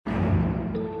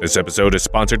This episode is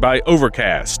sponsored by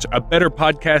Overcast, a better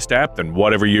podcast app than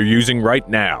whatever you're using right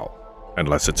now,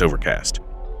 unless it's Overcast.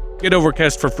 Get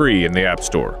Overcast for free in the App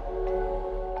Store.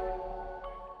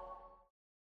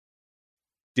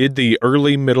 Did the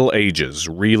early Middle Ages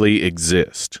really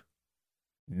exist?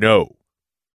 No,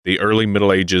 the early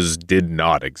Middle Ages did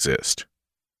not exist.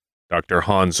 Dr.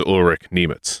 Hans Ulrich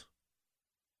Niemitz.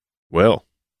 Well,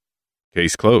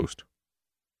 case closed.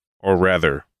 Or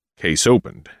rather, case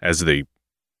opened, as the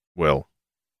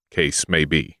case may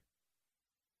be.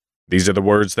 These are the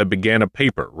words that began a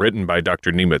paper written by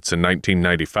Dr. Niemitz in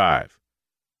 1995.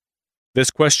 This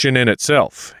question in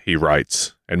itself, he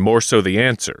writes, and more so the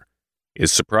answer,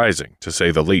 is surprising, to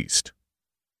say the least.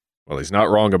 Well, he's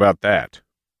not wrong about that.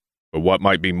 But what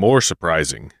might be more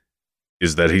surprising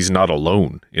is that he's not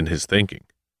alone in his thinking.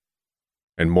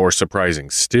 And more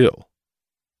surprising still,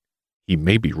 he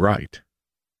may be right.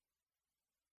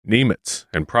 Niemitz,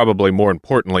 and probably more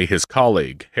importantly his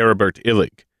colleague, Heribert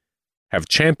Illig, have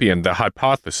championed the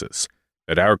hypothesis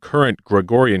that our current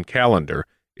Gregorian calendar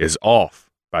is off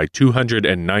by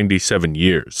 297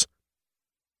 years.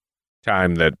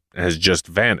 Time that has just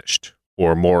vanished,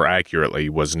 or more accurately,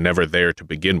 was never there to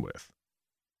begin with.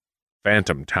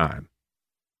 Phantom time.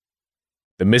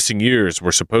 The missing years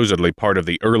were supposedly part of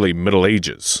the early Middle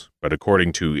Ages, but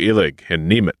according to Illig and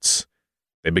Niemitz,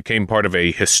 they became part of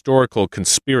a historical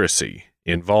conspiracy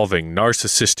involving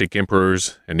narcissistic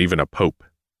emperors and even a pope.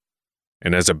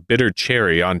 And as a bitter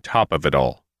cherry on top of it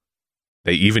all,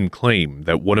 they even claim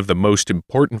that one of the most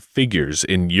important figures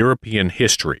in European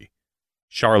history,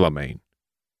 Charlemagne,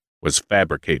 was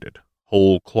fabricated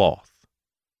whole cloth.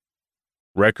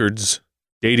 Records,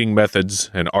 dating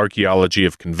methods, and archaeology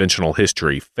of conventional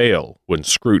history fail when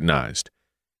scrutinized,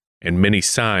 and many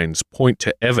signs point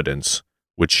to evidence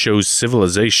which shows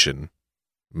civilization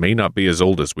may not be as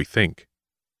old as we think.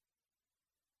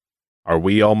 Are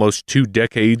we almost 2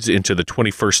 decades into the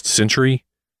 21st century?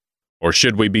 Or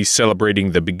should we be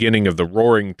celebrating the beginning of the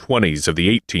roaring 20s of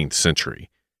the 18th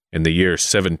century in the year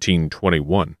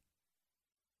 1721?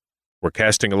 We're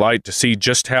casting a light to see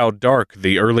just how dark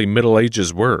the early Middle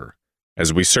Ages were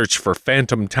as we search for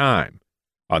phantom time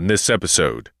on this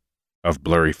episode of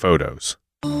Blurry Photos.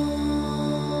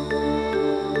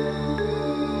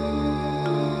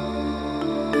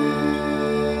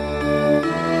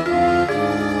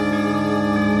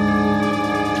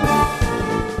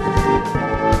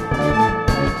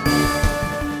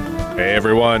 Hey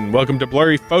everyone, welcome to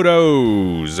Blurry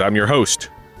Photos. I'm your host,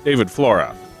 David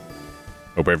Flora.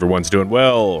 Hope everyone's doing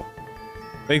well.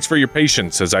 Thanks for your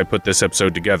patience as I put this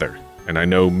episode together, and I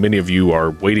know many of you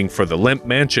are waiting for the Lemp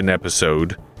Mansion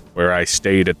episode where I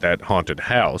stayed at that haunted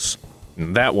house,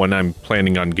 and that one I'm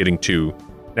planning on getting to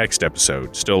next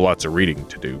episode. Still lots of reading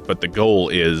to do, but the goal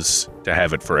is to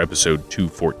have it for episode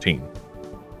 214.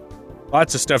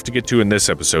 Lots of stuff to get to in this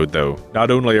episode, though.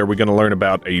 Not only are we going to learn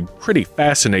about a pretty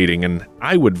fascinating and,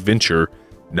 I would venture,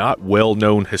 not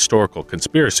well-known historical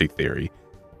conspiracy theory,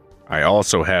 I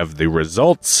also have the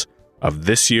results of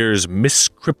this year's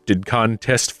Misscripted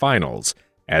Contest finals,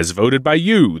 as voted by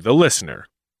you, the listener.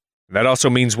 That also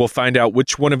means we'll find out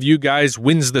which one of you guys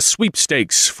wins the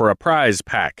sweepstakes for a prize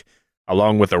pack,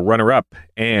 along with a runner-up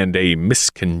and a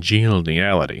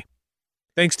miscongeniality.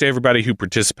 Thanks to everybody who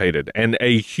participated, and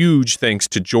a huge thanks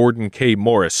to Jordan K.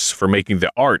 Morris for making the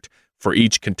art for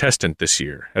each contestant this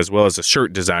year, as well as a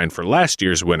shirt design for last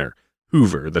year's winner,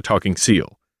 Hoover the Talking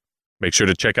Seal. Make sure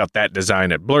to check out that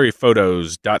design at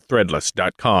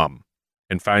blurryphotos.threadless.com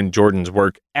and find Jordan's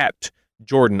work at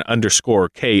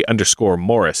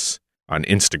Jordan_K_Morris on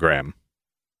Instagram.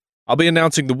 I'll be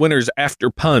announcing the winners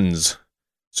after puns,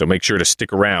 so make sure to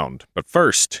stick around. But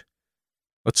first,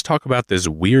 let's talk about this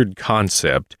weird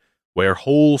concept where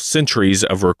whole centuries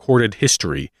of recorded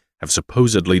history have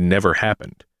supposedly never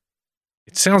happened.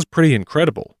 It sounds pretty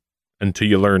incredible until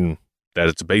you learn that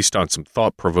it's based on some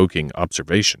thought-provoking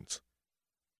observations.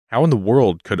 How in the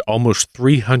world could almost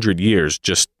 300 years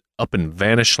just up and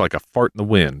vanish like a fart in the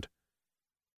wind?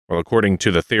 Well, according to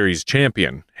the theory's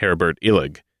champion, Heribert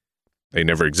Illig, they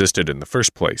never existed in the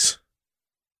first place.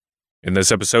 In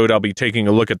this episode, I'll be taking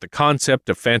a look at the concept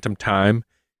of phantom time,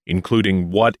 including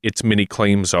what its many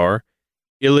claims are,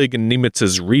 Illig and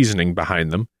Niemitz's reasoning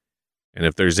behind them, and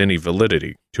if there's any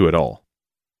validity to it all.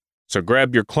 So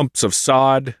grab your clumps of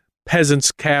sod,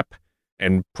 peasant's cap,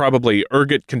 and probably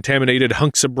ergot-contaminated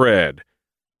hunks of bread.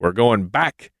 We're going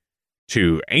back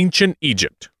to ancient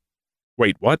Egypt.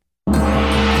 Wait, what?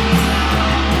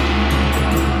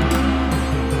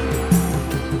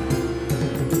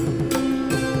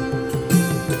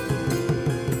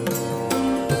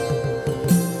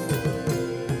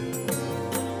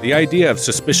 The idea of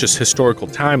suspicious historical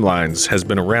timelines has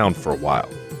been around for a while.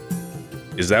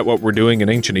 Is that what we're doing in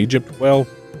ancient Egypt? Well,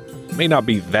 it may not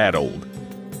be that old.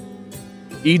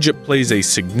 Egypt plays a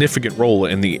significant role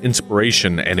in the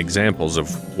inspiration and examples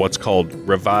of what's called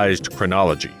revised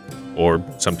chronology, or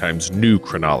sometimes new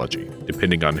chronology,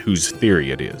 depending on whose theory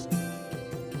it is.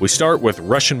 We start with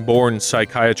Russian-born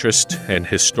psychiatrist and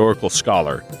historical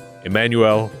scholar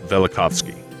Immanuel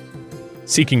Velikovsky.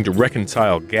 Seeking to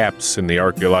reconcile gaps in the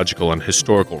archaeological and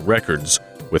historical records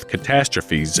with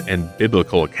catastrophes and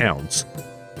biblical accounts,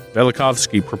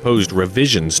 Velikovsky proposed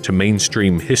revisions to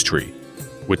mainstream history,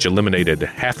 which eliminated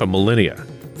half a millennia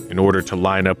in order to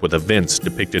line up with events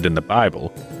depicted in the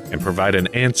Bible and provide an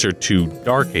answer to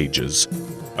dark ages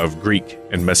of Greek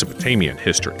and Mesopotamian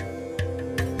history.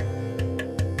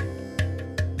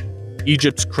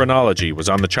 Egypt's chronology was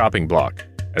on the chopping block,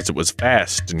 as it was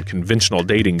fast and conventional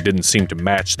dating didn't seem to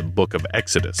match the Book of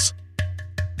Exodus.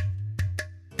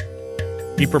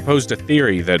 He proposed a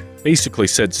theory that basically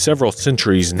said several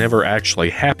centuries never actually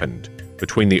happened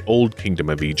between the Old Kingdom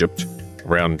of Egypt,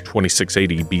 around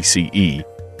 2680 BCE,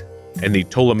 and the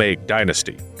Ptolemaic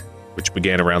dynasty, which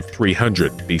began around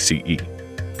 300 BCE.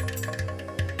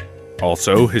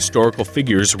 Also, historical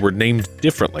figures were named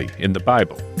differently in the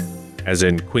Bible, as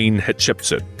in Queen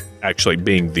Hatshepsut actually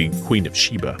being the Queen of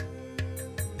Sheba.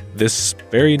 This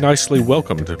very nicely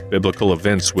welcomed biblical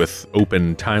events with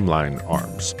open timeline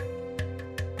arms.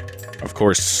 Of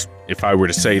course, if I were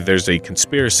to say there's a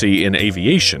conspiracy in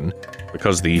aviation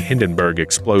because the Hindenburg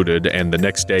exploded and the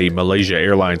next day Malaysia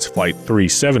Airlines Flight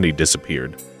 370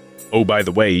 disappeared, oh, by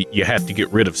the way, you have to get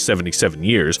rid of 77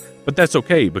 years, but that's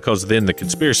okay because then the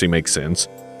conspiracy makes sense,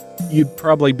 you'd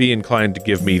probably be inclined to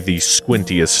give me the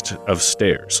squintiest of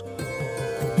stares.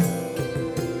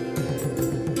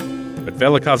 But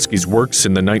Velikovsky's works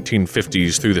in the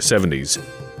 1950s through the 70s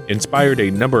inspired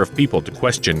a number of people to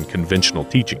question conventional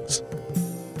teachings.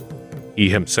 He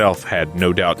himself had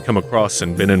no doubt come across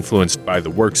and been influenced by the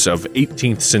works of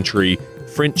 18th century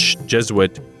French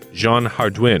Jesuit Jean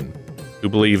Hardouin, who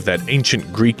believed that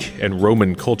ancient Greek and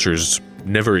Roman cultures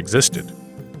never existed,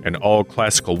 and all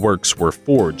classical works were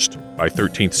forged by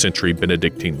 13th century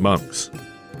Benedictine monks.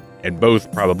 And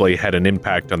both probably had an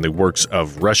impact on the works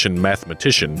of Russian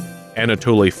mathematician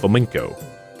Anatoly Fomenko.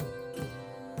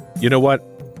 You know what?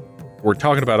 We're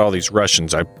talking about all these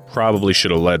Russians. I probably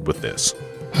should have led with this.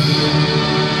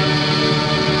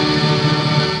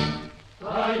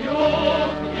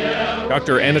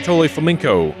 Dr. Anatoly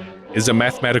Fomenko is a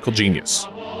mathematical genius.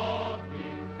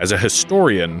 As a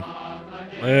historian,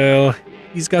 well,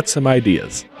 he's got some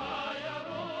ideas.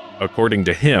 According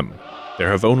to him,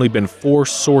 there have only been 4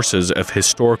 sources of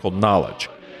historical knowledge,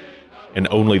 and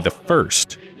only the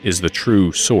first is the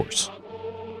true source.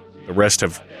 The rest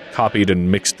have copied and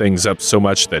mixed things up so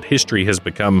much that history has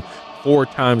become 4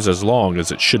 times as long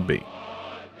as it should be.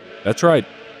 That's right.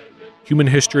 Human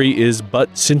history is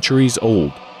but centuries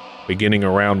old, beginning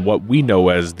around what we know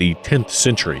as the 10th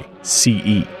century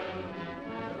CE.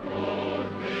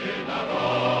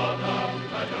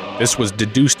 This was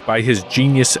deduced by his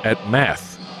genius at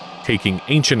math, taking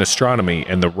ancient astronomy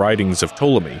and the writings of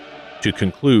Ptolemy to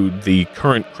conclude the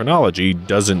current chronology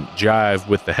doesn't jive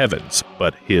with the heavens,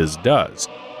 but his does.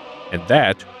 And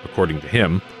that, according to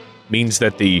him, means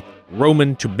that the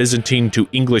Roman to Byzantine to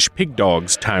English pig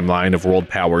dogs timeline of world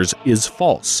powers is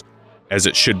false, as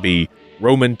it should be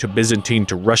Roman to Byzantine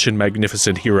to Russian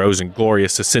magnificent heroes and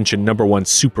glorious ascension #1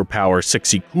 superpower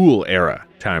sexy cool era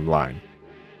timeline.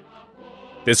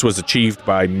 This was achieved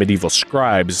by medieval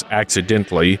scribes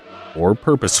accidentally or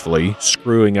purposefully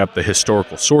screwing up the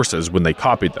historical sources when they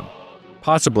copied them,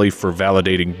 possibly for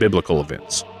validating biblical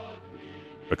events.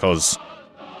 Because,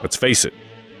 let's face it,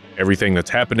 everything that's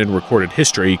happened in recorded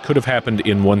history could have happened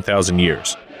in 1,000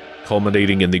 years,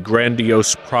 culminating in the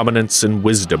grandiose prominence and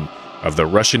wisdom of the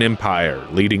Russian Empire,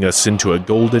 leading us into a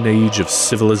golden age of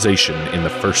civilization in the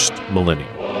first millennium.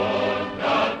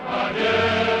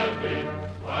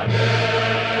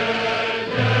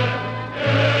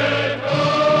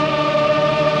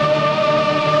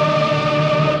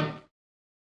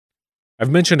 I've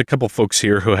mentioned a couple folks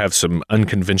here who have some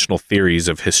unconventional theories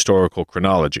of historical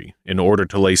chronology in order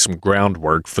to lay some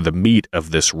groundwork for the meat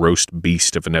of this roast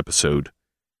beast of an episode.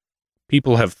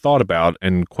 People have thought about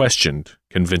and questioned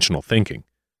conventional thinking,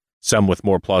 some with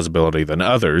more plausibility than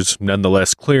others,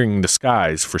 nonetheless clearing the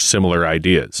skies for similar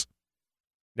ideas.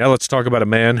 Now let's talk about a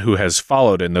man who has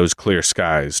followed in those clear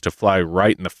skies to fly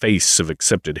right in the face of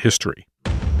accepted history.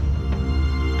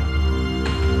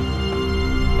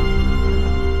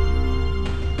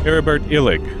 Heribert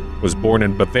Illig was born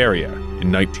in Bavaria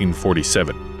in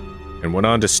 1947. and went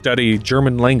on to study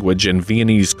German language and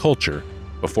Viennese culture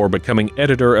before becoming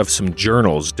editor of some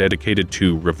journals dedicated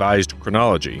to revised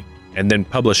chronology, and then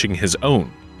publishing his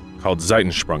own, called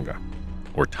Zeitensprünge,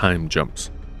 or Time Jumps.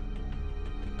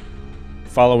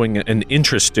 Following an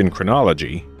interest in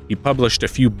chronology, he published a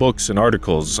few books and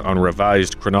articles on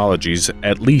revised chronologies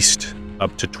at least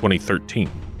up to 2013.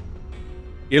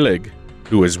 Illig,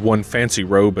 who is one fancy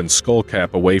robe and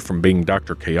skullcap away from being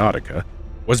Dr. Chaotica,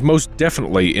 was most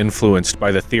definitely influenced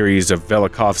by the theories of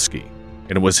Velikovsky,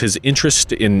 and it was his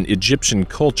interest in Egyptian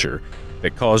culture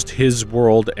that caused his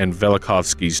world and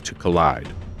Velikovsky's to collide.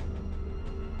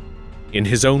 In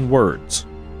his own words,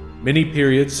 "Many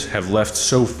periods have left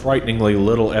so frighteningly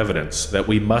little evidence that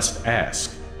we must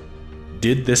ask,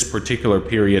 did this particular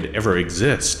period ever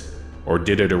exist, or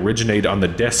did it originate on the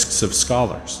desks of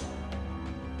scholars?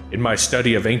 In my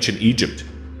study of ancient Egypt,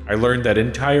 I learned that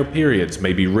entire periods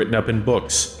may be written up in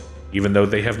books, even though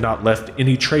they have not left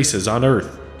any traces on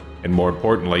Earth, and more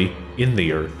importantly, in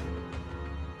the Earth.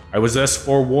 I was thus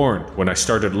forewarned when I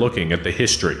started looking at the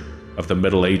history of the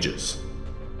Middle Ages."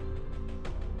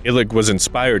 Illig was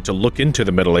inspired to look into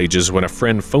the Middle Ages when a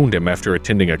friend phoned him after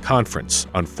attending a conference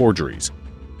on forgeries.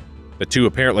 The two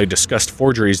apparently discussed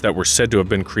forgeries that were said to have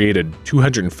been created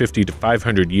 250 to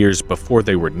 500 years before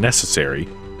they were necessary,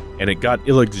 and it got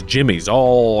Illig's jimmies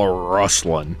all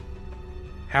rustling.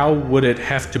 How would it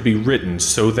have to be written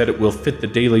so that it will fit the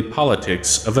daily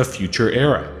politics of a future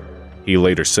era? He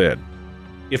later said.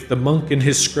 If the monk in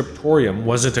his scriptorium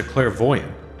wasn't a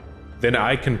clairvoyant, then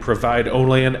I can provide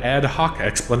only an ad hoc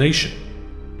explanation.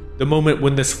 The moment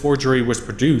when this forgery was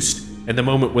produced and the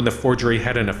moment when the forgery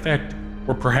had an effect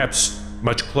were perhaps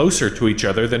much closer to each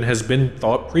other than has been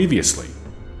thought previously.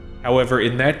 However,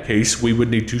 in that case, we would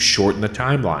need to shorten the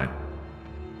timeline.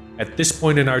 At this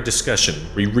point in our discussion,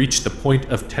 we reach the point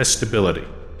of testability,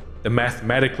 the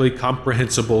mathematically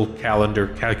comprehensible calendar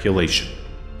calculation.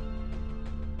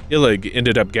 Illig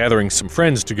ended up gathering some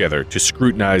friends together to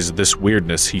scrutinize this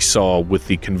weirdness he saw with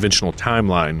the conventional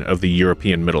timeline of the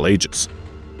European Middle Ages.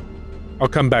 I'll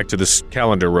come back to this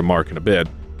calendar remark in a bit,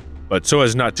 but so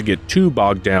as not to get too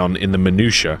bogged down in the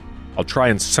minutiae, I'll try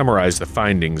and summarize the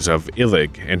findings of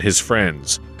Illig and his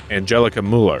friends, Angelika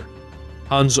Müller,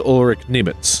 Hans Ulrich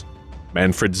Niemitz,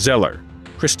 Manfred Zeller,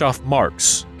 Christoph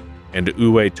Marx, and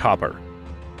Uwe Topper,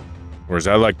 or as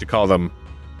I like to call them,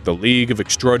 the League of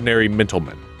Extraordinary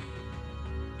Mentalmen.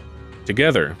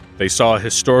 Together, they saw a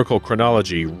historical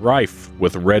chronology rife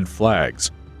with red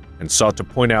flags and sought to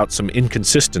point out some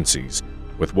inconsistencies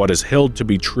with what is held to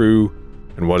be true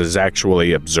and what is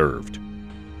actually observed.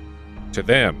 To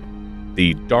them,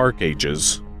 the Dark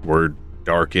Ages were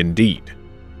dark indeed,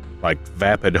 like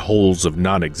vapid holes of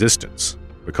non-existence,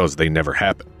 because they never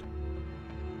happened.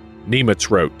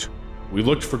 Niemitz wrote, "We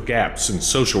looked for gaps in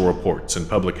social reports and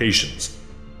publications,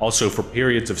 also for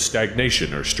periods of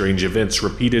stagnation or strange events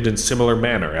repeated in similar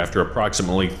manner after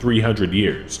approximately 300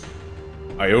 years.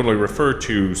 I only refer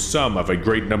to some of a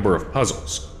great number of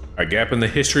puzzles. A gap in the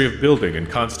history of building in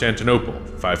Constantinople,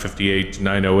 558 to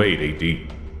 908 AD.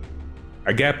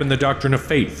 A gap in the doctrine of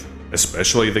faith,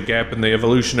 especially the gap in the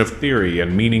evolution of theory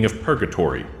and meaning of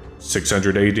purgatory,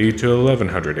 600 AD to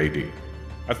 1100 AD.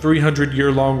 A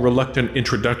 300-year-long reluctant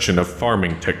introduction of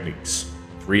farming techniques,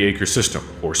 3-acre system,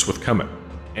 horse with comet,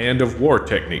 and of war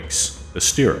techniques, the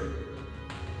stirrup.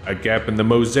 A gap in the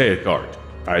mosaic art,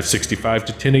 565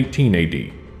 to 1018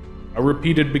 AD. A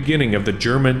repeated beginning of the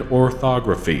German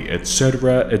orthography,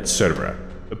 etc., etc.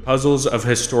 The puzzles of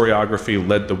historiography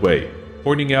led the way,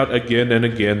 pointing out again and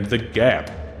again the gap,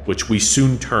 which we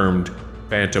soon termed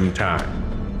phantom time."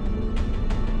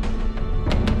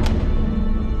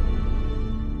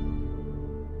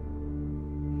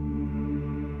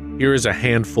 Here is a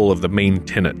handful of the main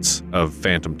tenets of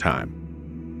phantom time.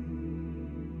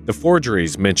 The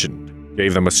forgeries mentioned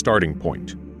gave them a starting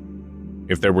point.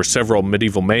 If there were several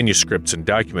medieval manuscripts and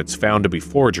documents found to be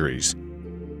forgeries,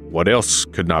 what else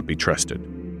could not be trusted?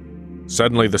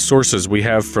 Suddenly the sources we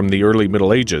have from the early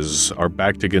Middle Ages are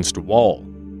backed against a wall,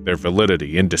 their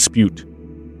validity in dispute.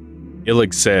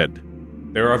 Illig said,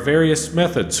 "There are various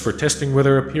methods for testing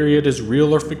whether a period is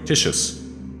real or fictitious.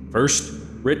 First,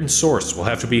 written source will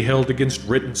have to be held against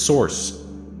written source.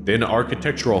 Then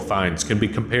architectural finds can be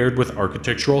compared with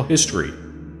architectural history.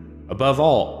 Above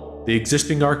all, the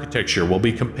existing architecture will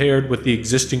be compared with the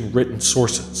existing written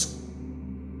sources.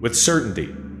 With certainty,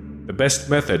 the best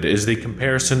method is the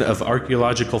comparison of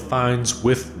archaeological finds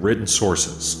with written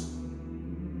sources."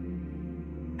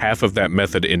 Half of that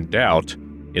method in doubt,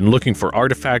 in looking for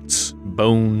artifacts,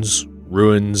 bones,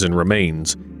 ruins, and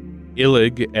remains,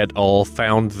 Illig et al.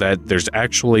 Found that there's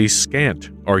actually scant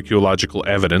archaeological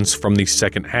evidence from the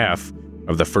second half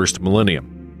of the first millennium.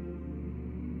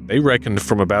 They reckoned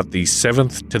from about the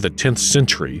 7th to the 10th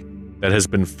century that has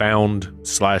been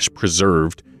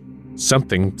found/preserved.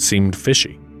 Something seemed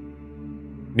fishy.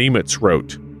 Nemitz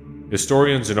wrote,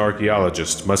 "Historians and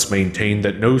archaeologists must maintain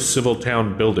that no civil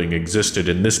town building existed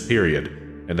in this period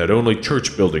and that only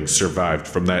church buildings survived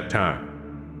from that time.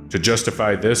 To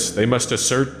justify this, they must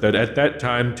assert that at that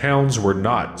time towns were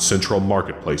not central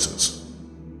marketplaces."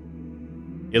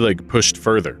 Illig pushed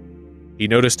further. He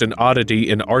noticed an oddity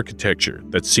in architecture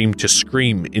that seemed to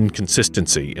scream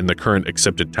inconsistency in the current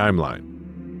accepted timeline.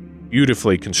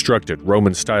 Beautifully constructed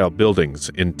Roman-style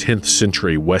buildings in 10th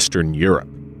century Western Europe.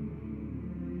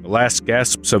 The last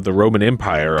gasps of the Roman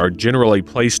Empire are generally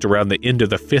placed around the end of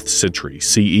the 5th century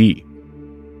CE.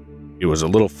 It was a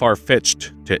little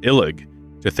far-fetched to Illig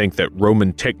to think that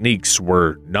Roman techniques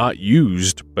were not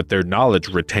used but their knowledge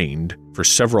retained for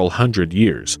several hundred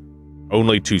years,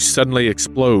 only to suddenly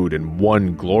explode in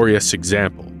one glorious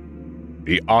example,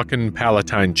 the Aachen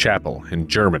Palatine Chapel in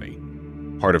Germany,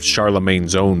 part of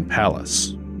Charlemagne's own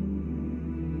palace.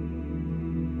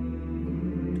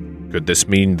 Could this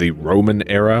mean the Roman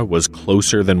era was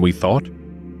closer than we thought?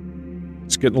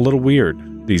 It's getting a little weird,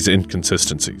 these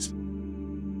inconsistencies.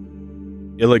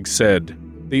 Illig said,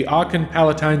 "The Aachen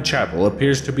Palatine Chapel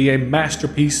appears to be a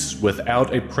masterpiece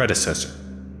without a predecessor."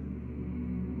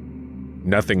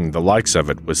 Nothing the likes of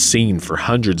it was seen for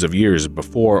hundreds of years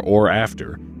before or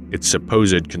after its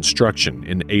supposed construction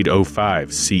in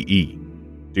 805 CE,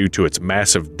 due to its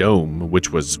massive dome,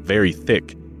 which was very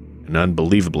thick and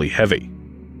unbelievably heavy.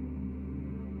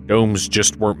 Domes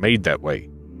just weren't made that way.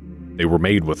 They were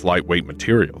made with lightweight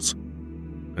materials.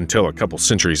 Until a couple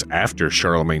centuries after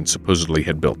Charlemagne supposedly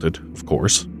had built it, of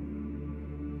course.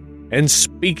 And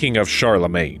speaking of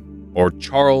Charlemagne, or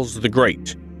Charles the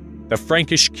Great, the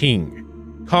Frankish king,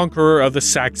 conqueror of the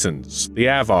Saxons, the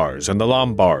Avars, and the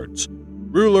Lombards,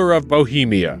 ruler of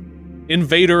Bohemia,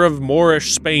 invader of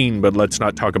Moorish Spain, but let's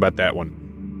not talk about that one,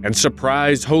 and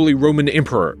surprised Holy Roman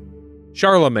Emperor,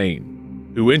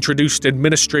 Charlemagne, who introduced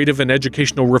administrative and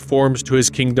educational reforms to his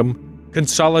kingdom,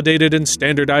 consolidated and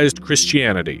standardized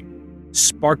Christianity,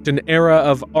 sparked an era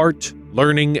of art,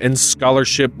 learning, and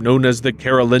scholarship known as the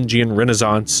Carolingian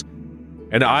Renaissance,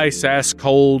 and ice-ass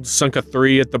cold sunk a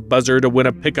 3 at the buzzer to win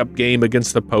a pickup game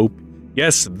against the Pope.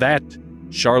 Yes, that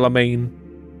Charlemagne.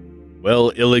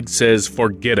 Well, Illig says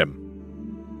forget him.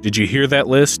 Did you hear that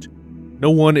list?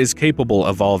 No one is capable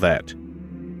of all that.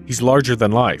 He's larger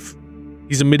than life.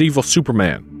 He's a medieval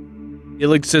Superman.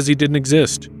 Illig says he didn't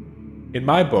exist. In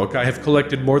my book, I have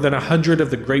collected more than 100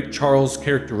 of the great Charles'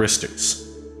 characteristics.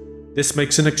 This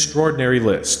makes an extraordinary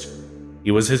list.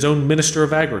 He was his own Minister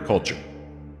of Agriculture.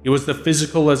 He was the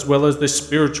physical as well as the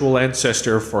spiritual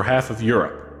ancestor for half of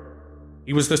Europe.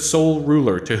 He was the sole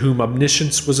ruler to whom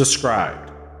omniscience was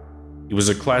ascribed. He was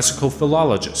a classical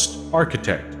philologist,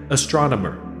 architect,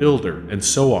 astronomer, builder, and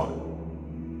so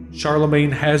on.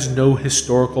 Charlemagne has no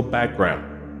historical background.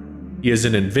 He is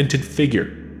an invented figure.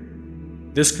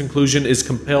 This conclusion is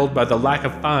compelled by the lack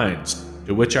of finds,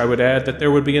 to which I would add that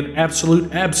there would be an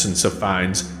absolute absence of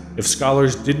finds if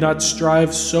scholars did not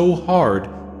strive so hard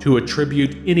to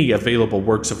attribute any available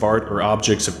works of art or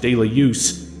objects of daily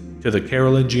use to the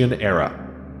Carolingian era.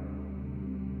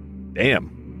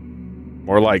 Damn.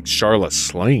 More like Charles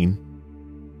Slain.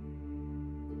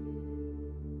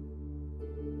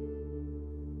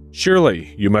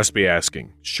 Surely, you must be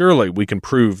asking, surely we can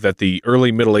prove that the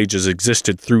early Middle Ages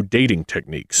existed through dating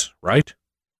techniques, right?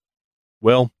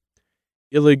 Well,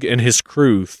 Illig and his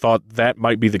crew thought that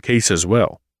might be the case as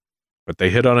well, but they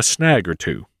hit on a snag or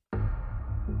two.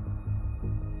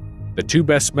 The two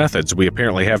best methods we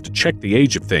apparently have to check the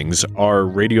age of things are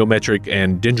radiometric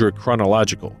and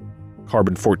dendrochronological,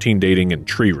 carbon-14 dating and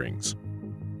tree rings.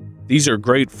 These are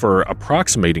great for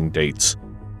approximating dates,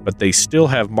 but they still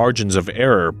have margins of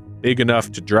error big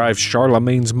enough to drive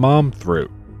Charlemagne's mom through.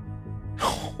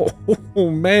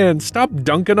 Oh man, stop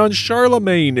dunking on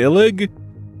Charlemagne, Illig!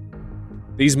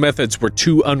 These methods were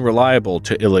too unreliable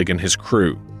to Illig and his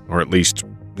crew, or at least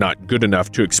not good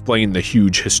enough to explain the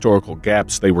huge historical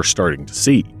gaps they were starting to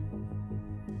see.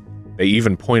 They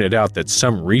even pointed out that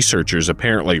some researchers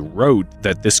apparently wrote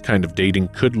that this kind of dating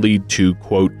could lead to,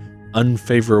 quote,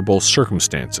 unfavorable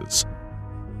circumstances,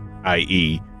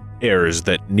 i.e., errors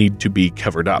that need to be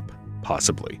covered up,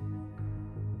 possibly.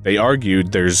 They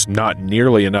argued there's not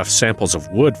nearly enough samples of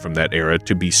wood from that era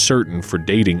to be certain for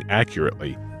dating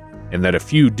accurately, and that a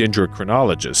few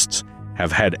dendrochronologists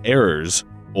have had errors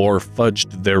or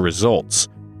fudged their results.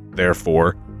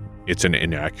 Therefore, it's an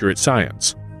inaccurate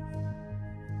science.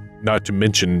 not to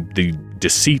mention the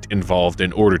deceit involved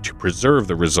in order to preserve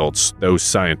the results those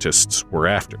scientists were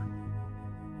after.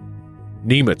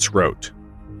 Nemitz wrote,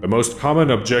 "The most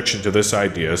common objection to this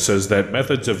idea says that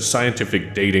methods of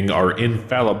scientific dating are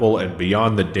infallible and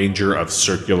beyond the danger of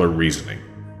circular reasoning.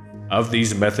 Of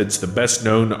these methods, the best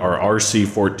known are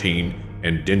RC14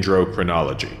 and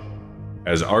dendrochronology.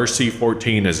 As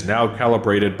RC14 is now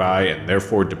calibrated by and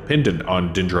therefore dependent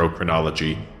on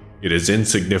dendrochronology, it is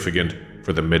insignificant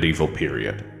for the medieval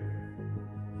period."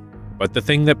 But the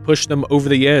thing that pushed them over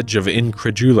the edge of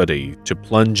incredulity to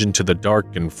plunge into the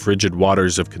dark and frigid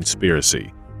waters of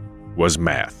conspiracy was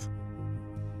math.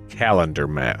 Calendar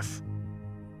math.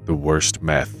 The worst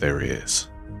math there is.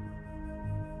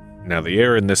 Now, the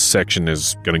air in this section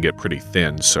is going to get pretty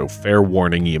thin, so fair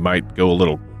warning, you might go a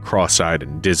little cross-eyed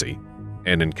and dizzy.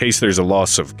 And in case there's a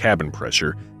loss of cabin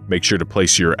pressure, make sure to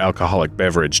place your alcoholic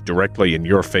beverage directly in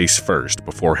your face first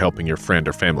before helping your friend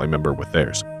or family member with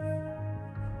theirs.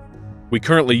 We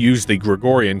currently use the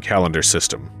Gregorian calendar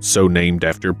system, so named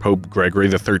after Pope Gregory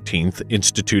XIII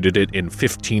instituted it in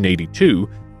 1582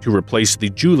 to replace the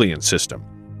Julian system,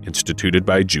 instituted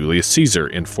by Julius Caesar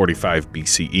in 45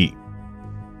 BCE.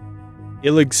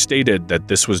 Illig stated that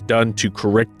this was done to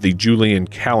correct the Julian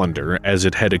calendar as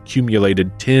it had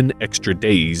accumulated 10 extra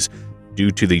days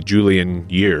due to the Julian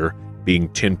year being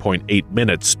 10.8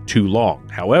 minutes too long.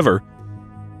 However,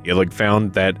 Illig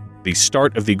found that the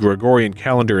start of the Gregorian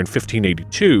calendar in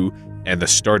 1582 and the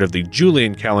start of the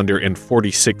Julian calendar in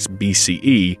 46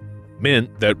 BCE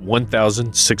meant that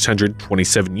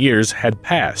 1,627 years had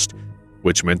passed,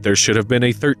 which meant there should have been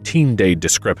a 13-day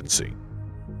discrepancy.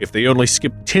 If they only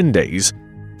skipped 10 days,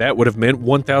 that would have meant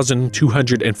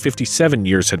 1,257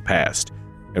 years had passed.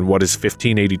 And what is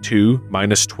 1582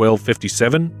 minus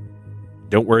 1257?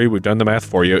 Don't worry, we've done the math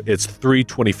for you. It's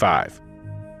 325.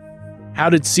 How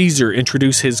did Caesar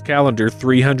introduce his calendar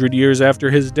 300 years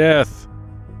after his death?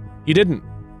 He didn't.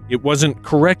 It wasn't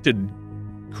corrected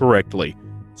correctly.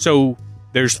 So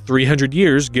there's 300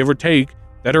 years, give or take,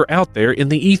 that are out there in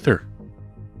the ether.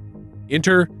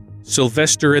 Enter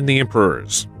Sylvester and the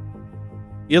Emperors.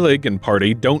 Illig and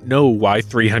party don't know why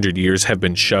 300 years have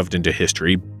been shoved into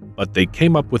history, but they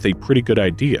came up with a pretty good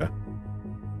idea.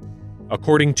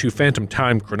 According to Phantom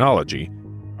Time chronology,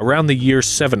 around the year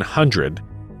 700,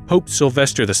 Pope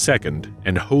Sylvester II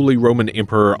and Holy Roman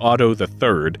Emperor Otto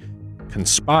III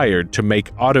conspired to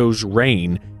make Otto's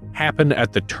reign happen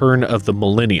at the turn of the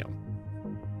millennium.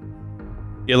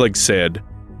 Illig said,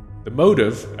 "The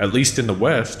motive, at least in the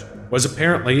West, was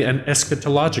apparently an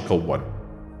eschatological one.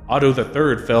 Otto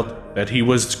III felt that he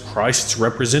was Christ's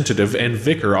representative and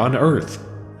vicar on earth,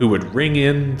 who would ring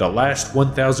in the last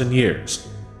 1,000 years.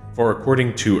 For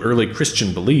according to early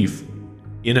Christian belief,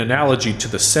 in analogy to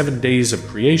the 7 days of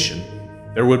creation,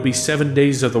 there would be 7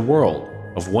 days of the world,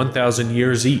 of 1,000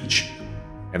 years each,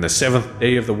 and the 7th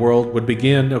day of the world would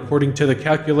begin according to the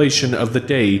calculation of the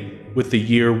day with the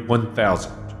year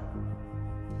 1000.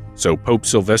 So Pope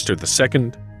Sylvester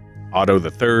II, Otto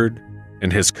III,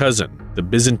 and his cousin, the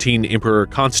Byzantine Emperor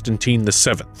Constantine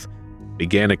VII,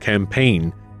 began a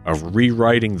campaign of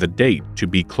rewriting the date to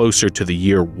be closer to the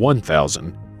year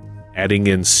 1000, adding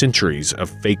in centuries of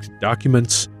faked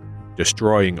documents,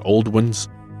 destroying old ones,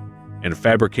 and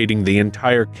fabricating the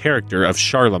entire character of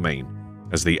Charlemagne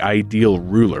as the ideal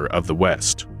ruler of the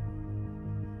West.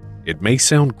 It may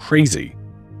sound crazy,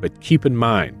 but keep in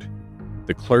mind,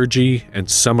 the clergy and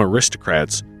some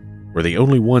aristocrats were the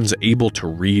only ones able to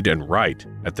read and write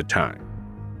at the time,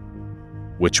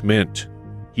 which meant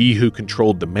he who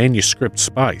controlled the manuscript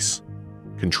spice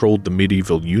controlled the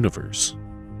medieval universe.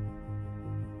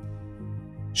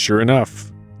 Sure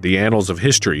enough, the annals of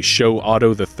history show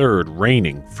Otto III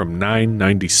reigning from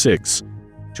 996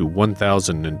 to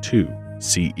 1002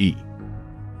 CE.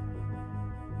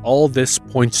 All this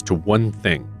points to one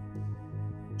thing: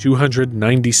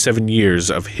 297 years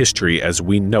of history as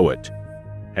we know it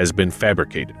has been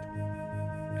fabricated,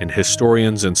 and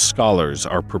historians and scholars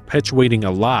are perpetuating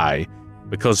a lie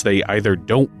because they either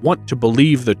don't want to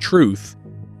believe the truth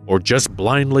or just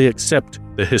blindly accept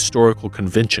the historical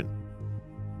convention.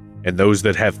 And those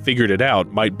that have figured it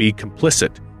out might be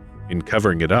complicit in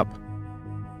covering it up.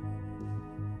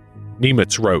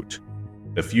 Nemitz wrote,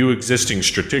 "The few existing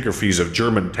stratigraphies of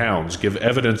German towns give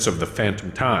evidence of the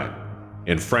phantom time.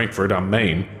 In Frankfurt am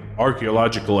Main,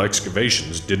 archaeological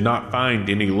excavations did not find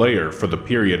any layer for the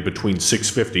period between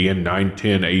 650 and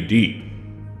 910 AD.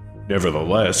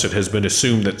 Nevertheless, it has been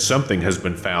assumed that something has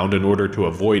been found in order to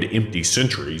avoid empty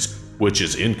centuries, which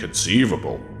is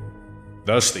inconceivable.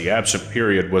 Thus, the absent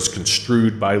period was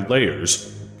construed by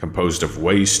layers, composed of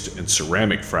waste and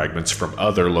ceramic fragments from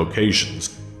other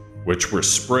locations, which were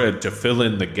spread to fill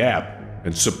in the gap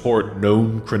and support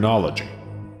known chronology.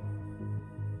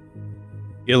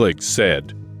 Illig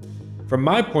said, "From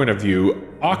my point of view,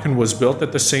 Aachen was built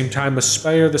at the same time as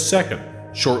Speyer II,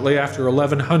 shortly after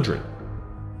 1100.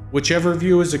 Whichever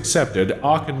view is accepted,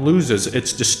 Aachen loses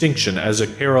its distinction as a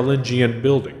Carolingian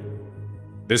building.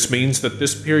 This means that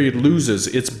this period loses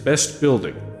its best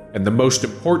building, and the most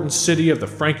important city of the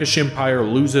Frankish Empire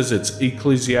loses its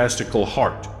ecclesiastical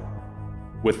heart.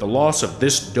 With the loss of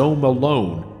this dome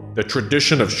alone, the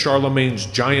tradition of Charlemagne's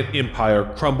giant empire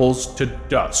crumbles to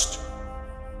dust."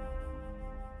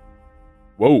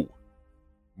 Whoa.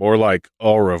 More like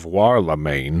au revoir,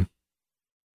 Lamaine.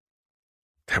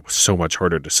 That was so much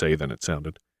harder to say than it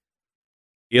sounded.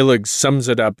 Illig sums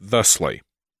it up thusly.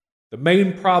 "The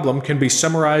main problem can be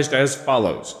summarized as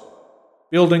follows.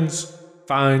 Buildings,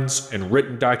 finds, and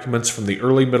written documents from the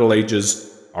early Middle Ages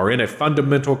are in a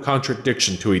fundamental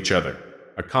contradiction to each other,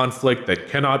 a conflict that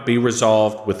cannot be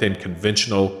resolved within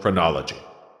conventional chronology."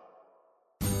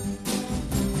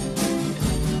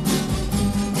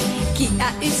 Qui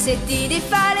a eu cette idée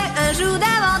folle un jour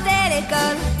d'inventer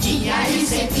l'école? Qui a eu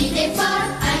cette idée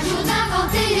folle un jour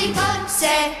d'inventer l'école?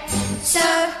 C'est ce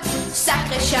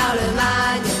sacré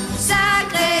Charlemagne,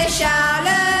 sacré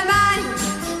Charlemagne.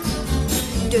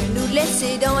 De nous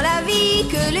laisser dans la vie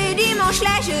que les dimanches,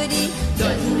 les jeudis. De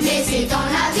nous laisser dans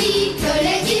la vie que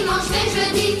les dimanches, les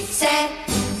jeudis. C'est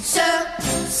ce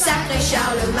sacré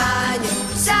Charlemagne,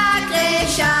 sacré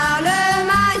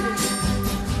Charlemagne.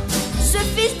 Ce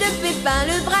fils de Pépin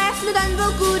le Bref nous donne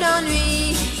beaucoup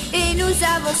d'ennuis. Et nous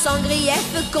avons sans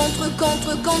grief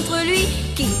contre lui.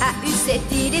 Qui a eu cette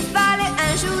idée folle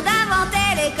un jour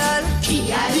d'inventer l'école?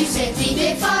 Qui a eu cette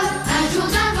idée folle un jour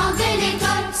d'inventer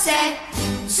l'école? C'est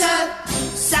ce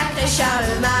sacré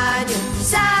Charlemagne,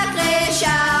 sacré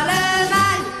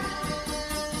Charlemagne.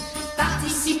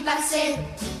 Participe passé,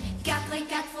 4 et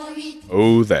 4 font 8.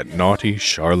 Oh, that naughty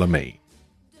Charlemagne.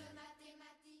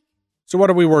 So what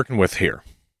are we working with here?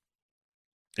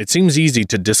 It seems easy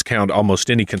to discount almost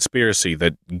any conspiracy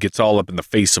that gets all up in the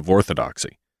face of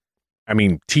orthodoxy. I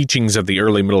mean, teachings of the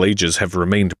early Middle Ages have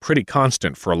remained pretty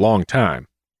constant for a long time,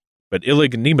 but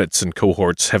Illig, Niemitz, and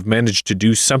cohorts have managed to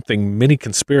do something many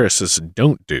conspiracists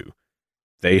don't do.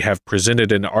 They have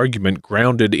presented an argument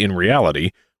grounded in reality,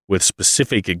 with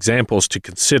specific examples to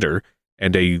consider,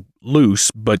 and a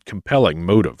loose but compelling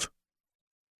motive.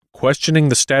 Questioning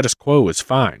the status quo is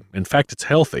fine. In fact, it's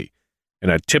healthy,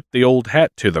 and I tip the old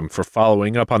hat to them for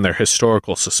following up on their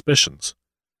historical suspicions.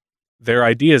 Their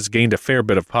ideas gained a fair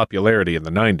bit of popularity in the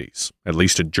 90s, at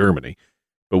least in Germany,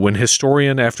 but when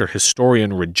historian after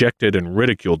historian rejected and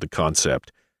ridiculed the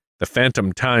concept, the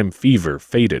phantom time fever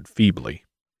faded feebly.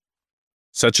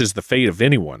 Such is the fate of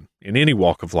anyone, in any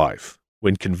walk of life,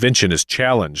 when convention is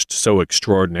challenged so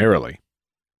extraordinarily.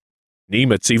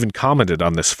 Niemitz even commented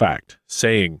on this fact,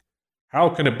 saying, "How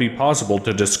can it be possible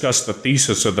to discuss the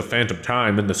thesis of the phantom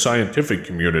time in the scientific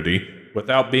community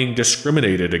without being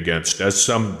discriminated against as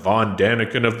some Von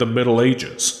Daniken of the Middle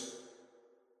Ages?"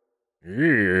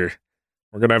 Yeah,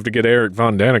 we're going to have to get Eric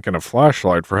Von Daniken a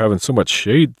flashlight for having so much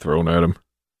shade thrown at him.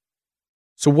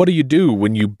 So what do you do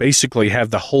when you basically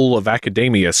have the whole of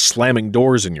academia slamming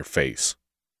doors in your face?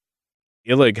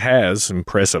 Illig has,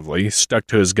 impressively, stuck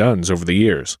to his guns over the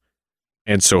years.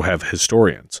 And so have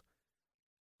historians.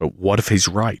 But what if he's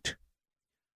right?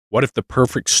 What if the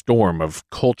perfect storm of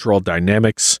cultural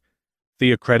dynamics,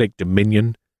 theocratic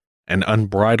dominion, and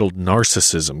unbridled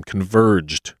narcissism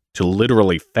converged to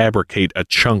literally fabricate a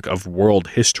chunk of world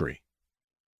history?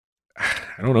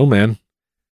 I don't know, man.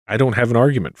 I don't have an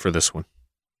argument for this one.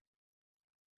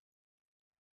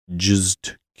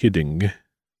 Just kidding.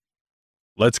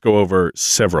 Let's go over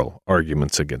several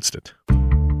arguments against it.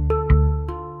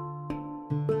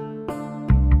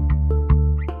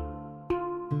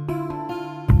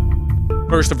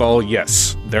 First of all,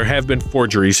 yes, there have been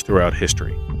forgeries throughout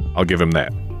history. I'll give him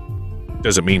that.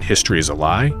 Does it mean history is a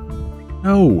lie?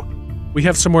 No. We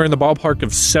have somewhere in the ballpark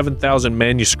of 7,000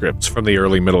 manuscripts from the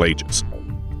early Middle Ages.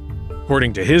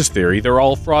 According to his theory, they're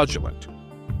all fraudulent.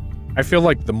 I feel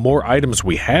like the more items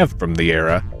we have from the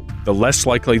era, the less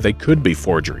likely they could be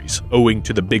forgeries, owing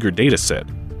to the bigger data set.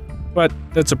 But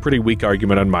that's a pretty weak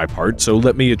argument on my part, so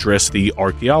let me address the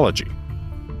archaeology.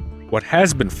 What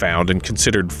has been found and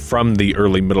considered from the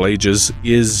early Middle Ages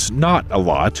is not a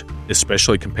lot,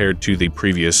 especially compared to the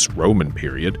previous Roman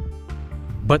period.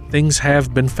 But things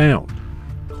have been found.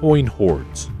 Coin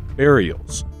hoards,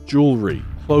 burials, jewelry,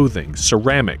 clothing,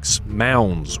 ceramics,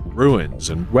 mounds, ruins,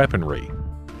 and weaponry.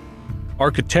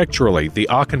 Architecturally, the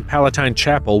Aachen Palatine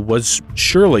Chapel was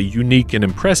surely unique and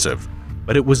impressive,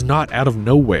 but it was not out of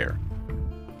nowhere.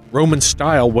 Roman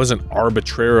style wasn't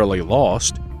arbitrarily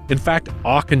lost. In fact,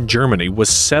 Aachen, Germany was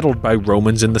settled by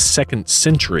Romans in the 2nd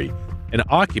century and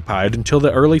occupied until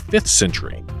the early 5th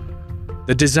century.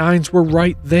 The designs were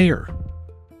right there.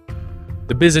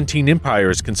 The Byzantine Empire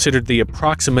is considered the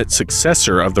approximate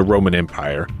successor of the Roman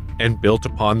Empire and built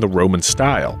upon the Roman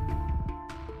style.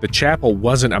 The chapel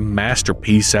wasn't a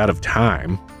masterpiece out of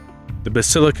time. The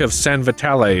Basilica of San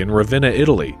Vitale in Ravenna,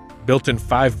 Italy, built in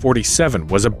 547,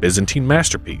 was a Byzantine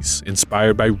masterpiece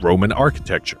inspired by Roman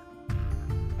architecture.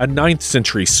 A 9th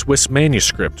century Swiss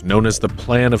manuscript known as the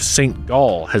Plan of St.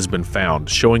 Gall has been found,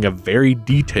 showing a very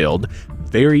detailed,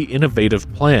 very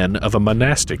innovative plan of a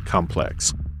monastic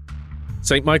complex.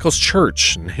 St. Michael's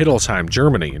Church in Hildesheim,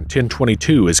 Germany in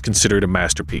 1022 is considered a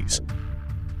masterpiece.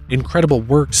 Incredible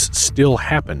works still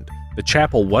happened. The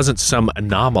chapel wasn't some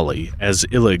anomaly, as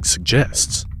Illig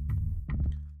suggests.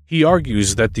 He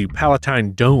argues that the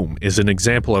Palatine Dome is an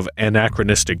example of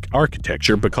anachronistic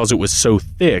architecture because it was so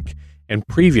thick and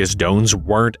previous domes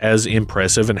weren't as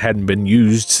impressive and hadn't been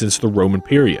used since the Roman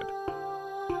period.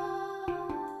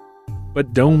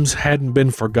 But domes hadn't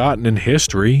been forgotten in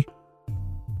history.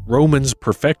 Romans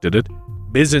perfected it,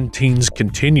 Byzantines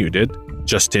continued it,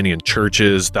 Justinian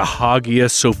churches, the Hagia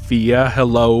Sophia,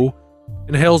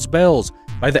 and hell's bells.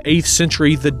 By the 8th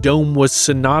century, the dome was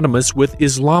synonymous with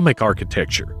Islamic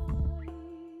architecture.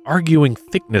 Arguing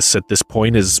thickness at this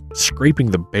point is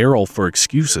scraping the barrel for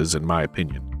excuses, in my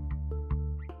opinion.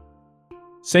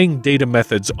 Saying data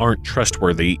methods aren't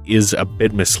trustworthy is a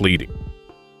bit misleading.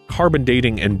 Carbon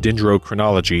dating and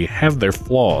dendrochronology have their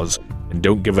flaws and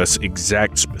don't give us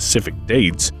exact specific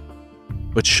dates,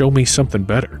 but show me something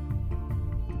better.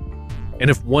 And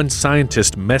if one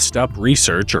scientist messed up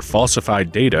research or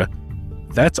falsified data,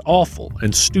 that's awful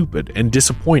and stupid and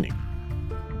disappointing.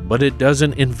 But it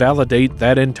doesn't invalidate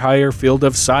that entire field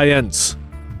of science.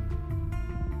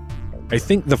 I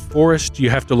think the forest you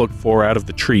have to look for out of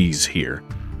the trees here,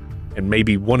 and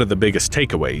maybe one of the biggest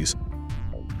takeaways,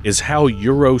 is how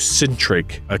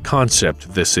Eurocentric a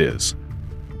concept this is.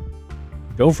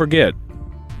 Don't forget,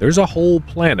 there's a whole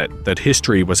planet that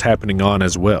history was happening on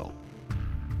as well.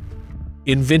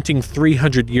 Inventing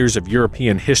 300 years of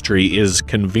European history is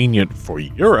convenient for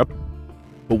Europe,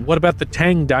 but what about the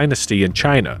Tang Dynasty in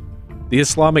China, the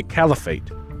Islamic Caliphate,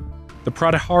 the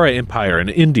Pratihara Empire in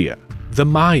India, the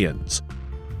Mayans?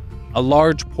 A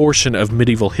large portion of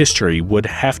medieval history would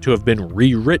have to have been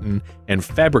rewritten and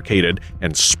fabricated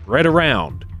and spread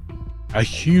around. A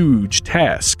huge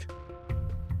task.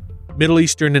 Middle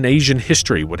Eastern and Asian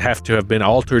history would have to have been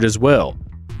altered as well,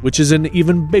 which is an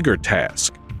even bigger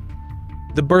task.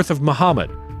 The birth of Muhammad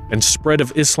and spread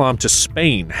of Islam to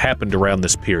Spain happened around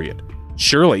this period.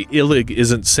 Surely Illig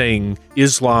isn't saying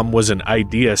Islam was an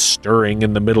idea stirring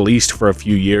in the Middle East for a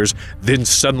few years, then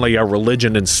suddenly a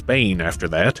religion in Spain after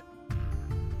that.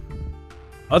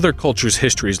 Other cultures'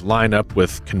 histories line up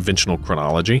with conventional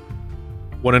chronology.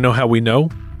 Want to know how we know?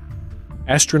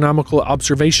 Astronomical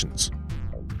observations.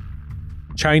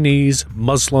 Chinese,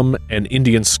 Muslim, and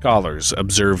Indian scholars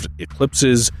observed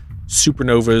eclipses,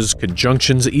 supernovas,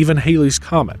 conjunctions, even Halley's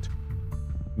Comet.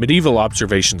 Medieval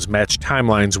observations match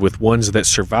timelines with ones that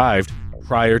survived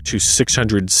prior to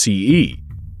 600 CE.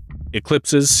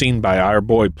 Eclipses seen by our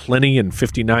boy Pliny in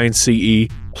 59 CE,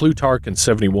 Plutarch in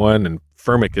 71, and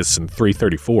Firmicus in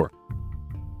 334.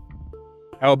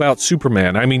 How about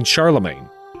Charlemagne?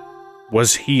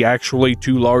 Was he actually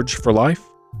too large for life?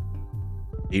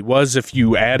 He was if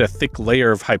you add a thick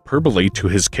layer of hyperbole to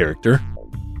his character.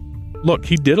 Look,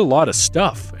 he did a lot of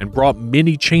stuff and brought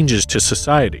many changes to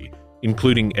society,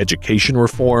 including education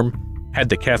reform, had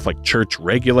the Catholic Church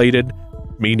regulated,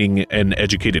 meaning an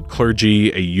educated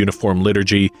clergy, a uniform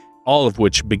liturgy, all of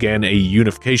which began a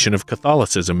unification of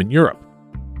Catholicism in Europe.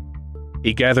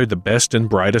 He gathered the best and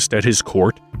brightest at his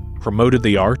court, promoted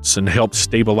the arts, and helped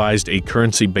stabilize a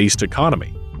currency-based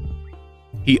economy.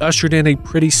 He ushered in a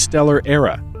pretty stellar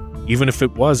era, even if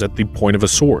it was at the point of a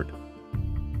sword.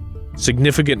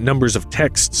 Significant numbers of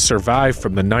texts survive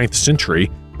from the 9th century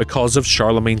because of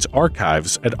Charlemagne's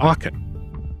archives at Aachen.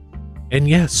 And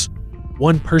yes,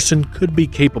 one person could be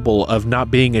capable of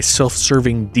not being a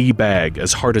self-serving D-bag,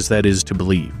 as hard as that is to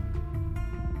believe.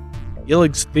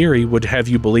 Illig's theory would have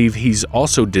you believe he's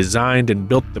also designed and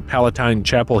built the Palatine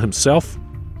Chapel himself,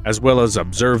 as well as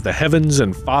observed the heavens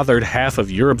and fathered half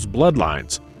of Europe's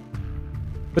bloodlines.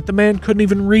 But the man couldn't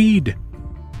even read.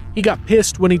 He got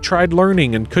pissed when he tried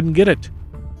learning and couldn't get it.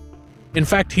 In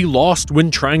fact, he lost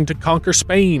when trying to conquer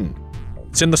Spain.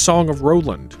 It's in the Song of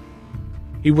Roland.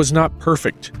 He was not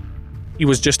perfect. He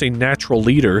was just a natural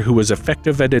leader who was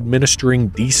effective at administering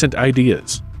decent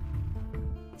ideas.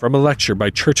 from a lecture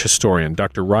by church historian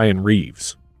Dr. Ryan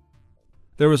Reeves.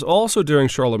 There was also during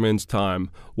Charlemagne's time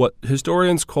what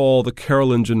historians call the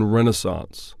Carolingian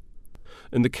Renaissance.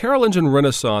 And the Carolingian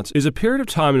Renaissance is a period of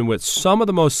time in which some of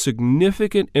the most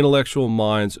significant intellectual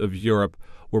minds of Europe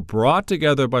were brought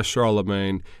together by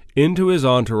Charlemagne into his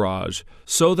entourage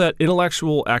so that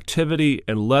intellectual activity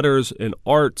and letters and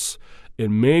arts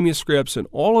and manuscripts and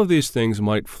all of these things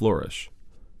might flourish.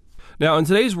 Now, in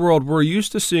today's world, we're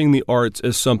used to seeing the arts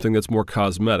as something that's more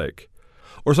cosmetic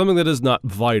or something that is not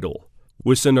vital.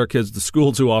 We send our kids to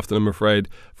school too often, I'm afraid,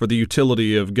 for the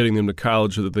utility of getting them to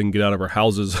college so that they can get out of our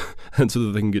houses and so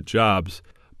that they can get jobs.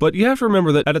 But you have to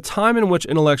remember that at a time in which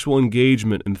intellectual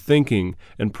engagement and thinking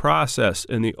and process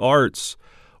and the arts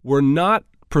were not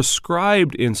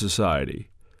prescribed in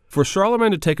society, for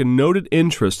Charlemagne to take a noted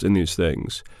interest in these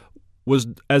things was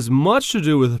as much to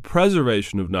do with the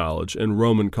preservation of knowledge and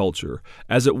Roman culture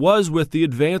as it was with the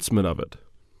advancement of it.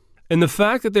 And the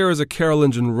fact that there is a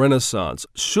Carolingian Renaissance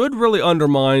should really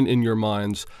undermine in your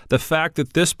minds the fact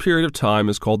that this period of time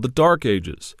is called the Dark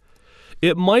Ages.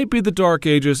 It might be the Dark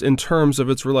Ages in terms of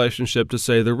its relationship to,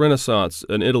 say, the Renaissance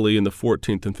in Italy in the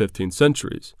 14th and 15th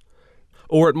centuries.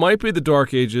 Or it might be the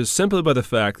Dark Ages simply by the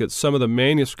fact that some of the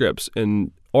manuscripts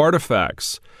and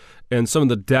artifacts and some of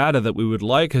the data that we would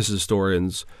like as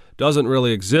historians doesn't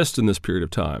really exist in this period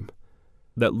of time.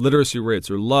 That literacy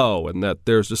rates are low and that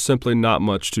there's just simply not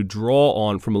much to draw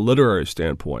on from a literary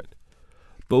standpoint.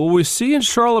 But what we see in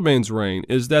Charlemagne's reign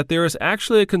is that there is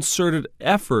actually a concerted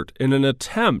effort in an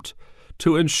attempt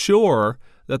to ensure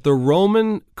that the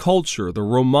Roman culture, the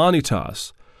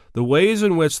Romanitas, the ways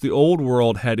in which the old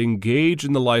world had engaged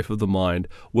in the life of the mind,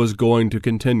 was going to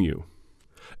continue.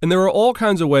 And there are all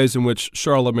kinds of ways in which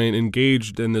Charlemagne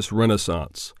engaged in this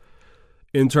Renaissance.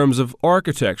 In terms of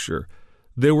architecture,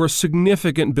 there were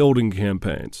significant building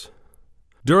campaigns.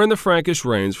 During the Frankish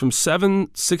reigns, from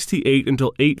 768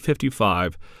 until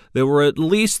 855, there were at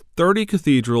least 30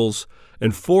 cathedrals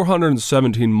and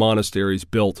 417 monasteries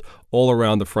built all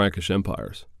around the Frankish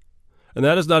empires. And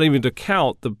that is not even to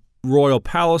count the royal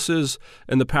palaces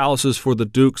and the palaces for the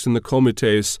dukes and the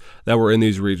comites that were in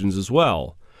these regions as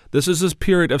well. This is a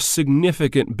period of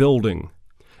significant building.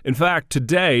 In fact,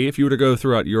 today, if you were to go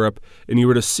throughout Europe and you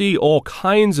were to see all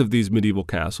kinds of these medieval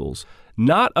castles,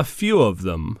 not a few of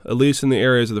them, at least in the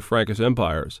areas of the Frankish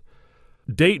empires,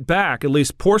 date back, at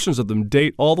least portions of them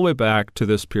date all the way back to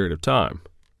this period of time.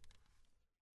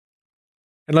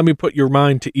 And let me put your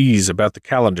mind to ease about the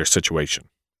calendar situation.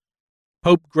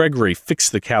 Pope Gregory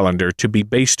fixed the calendar to be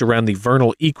based around the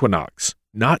vernal equinox,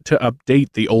 not to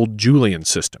update the old Julian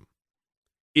system.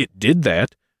 It did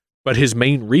that, but his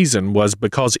main reason was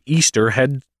because Easter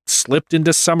had slipped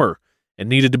into summer and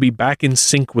needed to be back in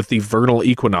sync with the vernal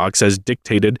equinox as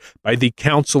dictated by the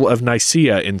Council of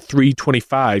Nicaea in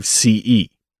 325 CE.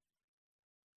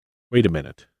 Wait a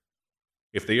minute.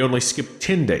 If they only skipped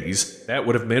 10 days, that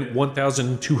would have meant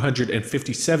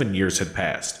 1,257 years had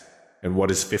passed. And what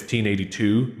is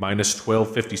 1582 minus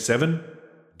 1257?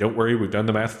 Don't worry, we've done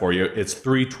the math for you. It's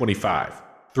 325.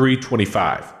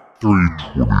 325.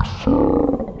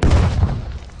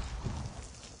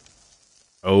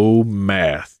 325. Oh,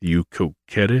 math, you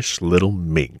coquettish little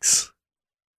minx.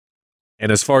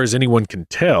 And as far as anyone can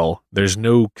tell, there's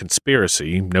no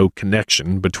conspiracy, no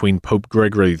connection between Pope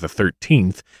Gregory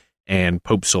XIII and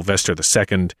Pope Sylvester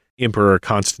II, Emperor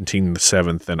Constantine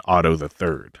VII, and Otto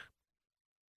III.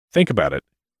 Think about it.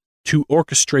 To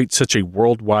orchestrate such a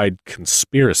worldwide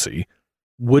conspiracy,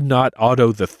 would not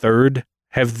Otto III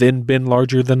have then been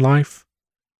larger than life?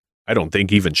 I don't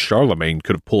think even Charlemagne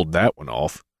could have pulled that one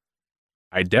off.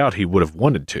 I doubt he would have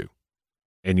wanted to.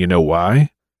 And you know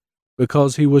why?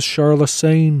 Because he was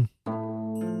Charlemagne.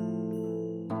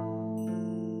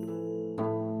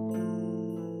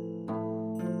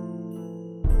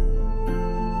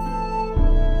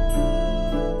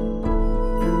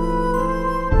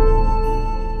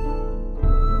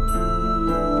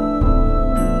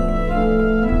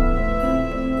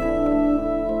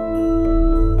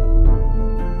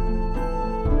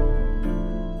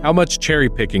 How much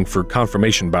cherry-picking for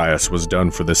confirmation bias was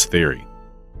done for this theory?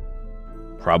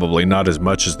 Probably not as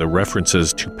much as the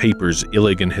references to papers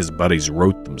Illig and his buddies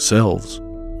wrote themselves.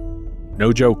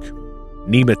 No joke,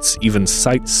 Niemitz even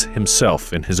cites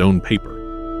himself in his own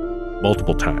paper,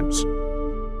 multiple times.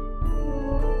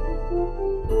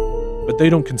 But they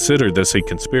don't consider this a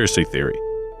conspiracy theory.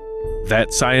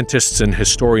 That scientists and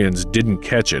historians didn't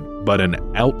catch it, but an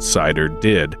outsider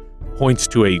did, points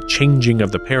to a changing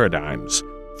of the paradigms,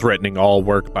 threatening all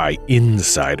work by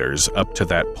insiders up to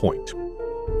that point.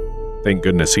 Thank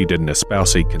goodness he didn't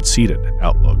espouse a conceited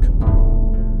outlook.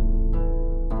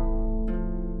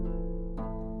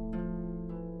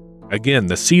 Again,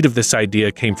 the seed of this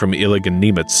idea came from Illig and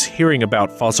Niemitz hearing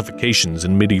about falsifications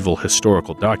in medieval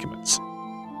historical documents.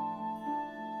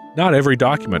 Not every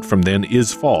document from then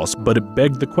is false, but it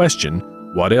begged the question,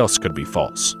 what else could be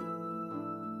false?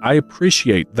 I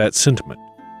appreciate that sentiment,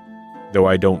 though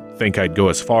I don't think I'd go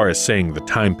as far as saying the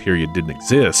time period didn't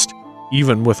exist,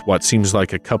 even with what seems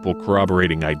like a couple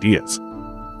corroborating ideas.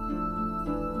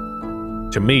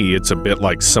 To me, it's a bit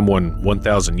like someone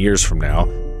 1,000 years from now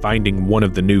finding one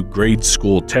of the new grade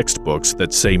school textbooks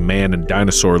that say man and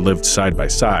dinosaur lived side by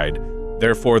side,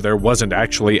 therefore there wasn't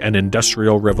actually an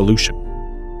industrial revolution.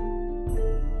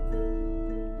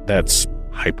 That's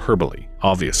hyperbole,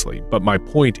 obviously, but my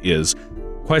point is,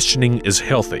 questioning is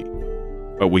healthy,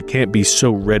 but we can't be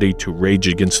so ready to rage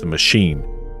against the machine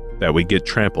that we get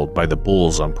trampled by the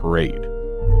bulls on parade.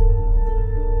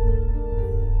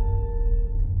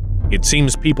 It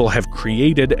seems people have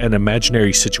created an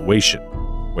imaginary situation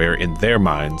where, in their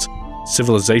minds,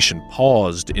 civilization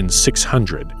paused in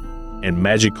 600 and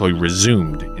magically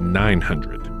resumed in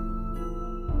 900.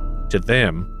 To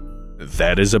them,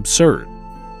 that is absurd,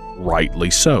 rightly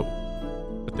so.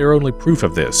 But their only proof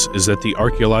of this is that the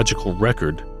archaeological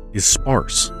record is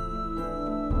sparse.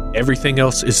 Everything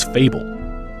else is fable,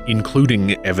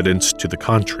 including evidence to the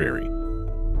contrary.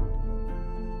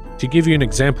 To give you an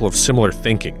example of similar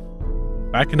thinking,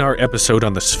 back in our episode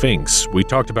on the Sphinx, we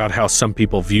talked about how some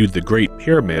people viewed the Great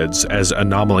Pyramids as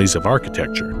anomalies of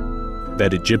architecture,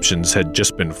 that Egyptians had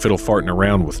just been fiddle-farting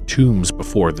around with tombs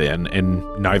before then and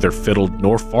neither fiddled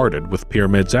nor farted with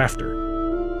pyramids after.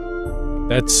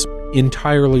 That's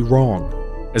entirely wrong,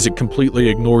 as it completely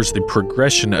ignores the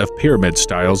progression of pyramid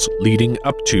styles leading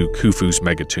up to Khufu's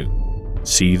megatomb.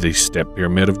 See the Step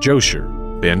Pyramid of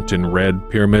Djoser, bent and red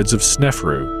pyramids of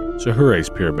Snefru, Sahure's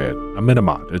pyramid,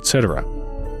 Amenemhat, etc.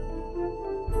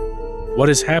 What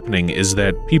is happening is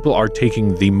that people are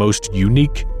taking the most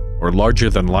unique or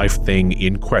larger-than-life thing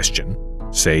in question,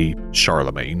 say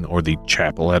Charlemagne or the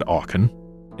chapel at Aachen,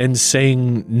 and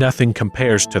saying nothing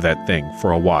compares to that thing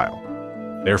for a while,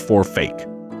 therefore fake.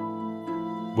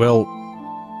 Well,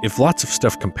 if lots of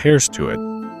stuff compares to it,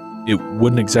 it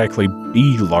wouldn't exactly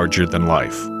be larger than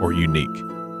life or unique.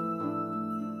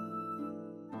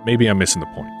 Maybe I'm missing the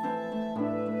point.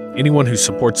 Anyone who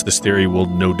supports this theory will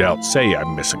no doubt say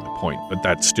I'm missing the point, but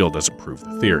that still doesn't prove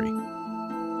the theory.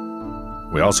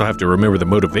 We also have to remember the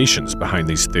motivations behind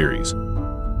these theories.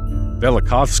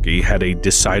 Velikovsky had a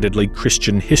decidedly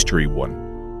Christian history one.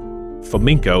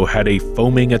 Fomenko had a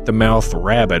foaming-at-the-mouth,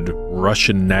 rabid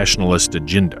Russian nationalist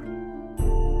agenda.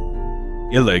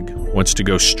 Illig wants to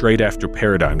go straight after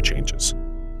paradigm changes.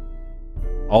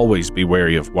 Always be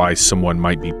wary of why someone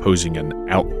might be posing an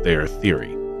out-there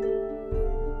theory.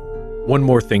 One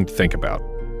more thing to think about.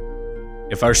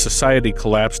 If our society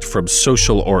collapsed from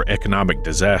social or economic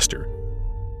disaster,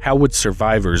 how would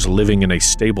survivors living in a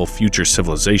stable future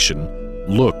civilization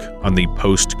look on the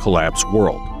post-collapse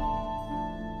world?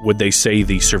 Would they say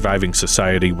the surviving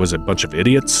society was a bunch of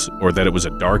idiots, or that it was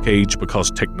a dark age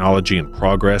because technology and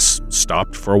progress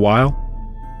stopped for a while?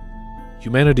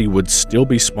 Humanity would still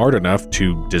be smart enough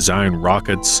to design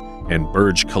rockets and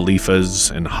Burj Khalifas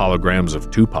and holograms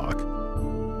of Tupac.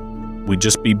 We'd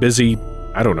just be busy,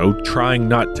 trying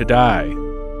not to die.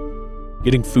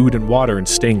 Getting food and water and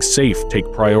staying safe take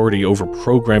priority over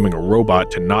programming a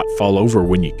robot to not fall over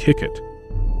when you kick it.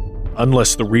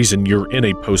 Unless the reason you're in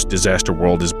a post-disaster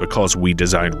world is because we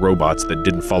designed robots that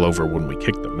didn't fall over when we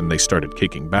kicked them and they started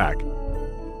kicking back.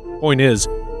 Point is,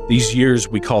 these years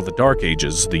we call the Dark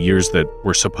Ages, the years that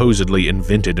were supposedly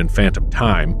invented in phantom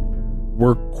time,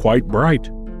 were quite bright,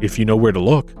 if you know where to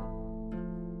look.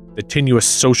 The tenuous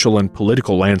social and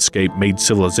political landscape made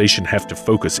civilization have to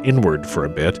focus inward for a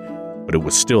bit, but it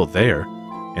was still there,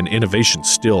 and innovation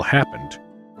still happened,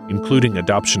 including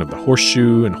adoption of the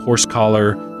horseshoe and horse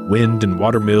collar, wind and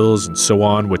water mills, and so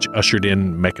on, which ushered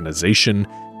in mechanization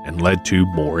and led to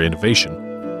more innovation.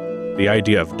 The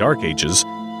idea of Dark Ages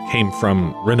came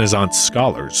from Renaissance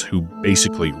scholars who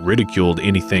basically ridiculed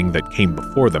anything that came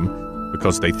before them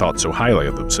because they thought so highly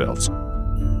of themselves.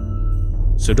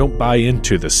 So don't buy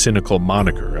into the cynical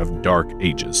moniker of Dark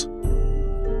Ages.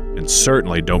 And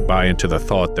certainly don't buy into the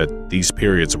thought that these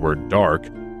periods were dark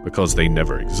because they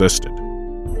never existed.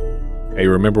 Hey,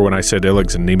 remember when I said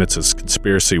Illig's and Niemitz's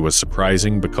conspiracy was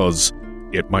surprising because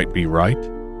it might be right?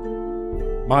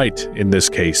 Might, in this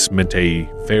case, meant a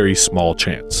very small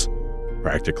chance.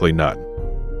 Practically none.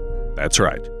 That's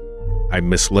right. I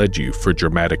misled you for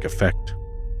dramatic effect.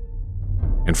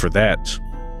 And for that,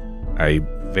 I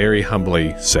very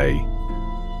humbly say,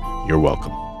 you're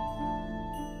welcome.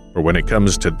 For when it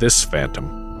comes to this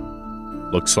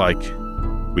phantom, looks like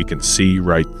we can see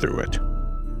right through it.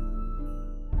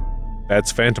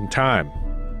 That's Phantom Time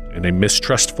in a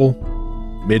mistrustful,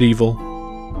 medieval,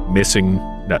 missing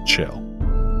nutshell.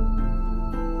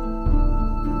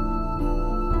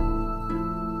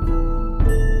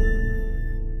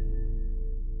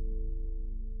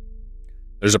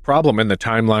 There's a problem in the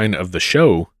timeline of the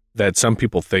show that some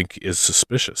people think is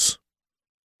suspicious.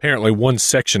 Apparently, one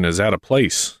section is out of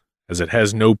place, as it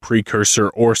has no precursor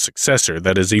or successor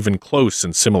that is even close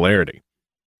in similarity.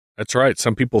 That's right,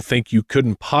 some people think you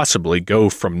couldn't possibly go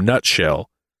from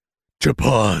nutshell to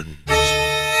puns.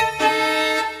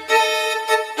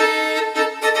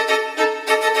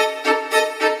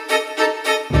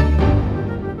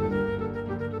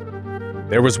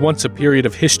 There was once a period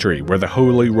of history where the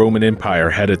Holy Roman Empire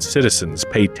had its citizens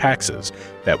pay taxes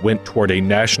that went toward a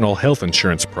national health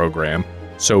insurance program,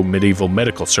 so medieval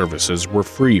medical services were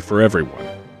free for everyone.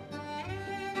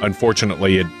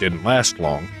 Unfortunately, it didn't last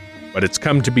long, but it's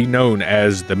come to be known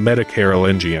as the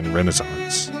Meta-Carolingian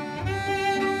Renaissance.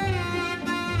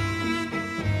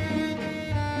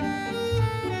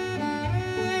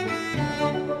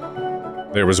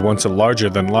 There was once a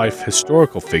larger-than-life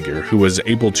historical figure who was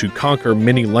able to conquer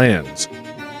many lands,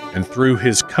 and through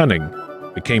his cunning,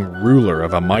 became ruler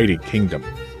of a mighty kingdom.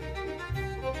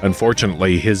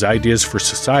 Unfortunately, his ideas for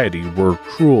society were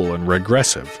cruel and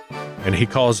regressive, and he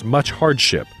caused much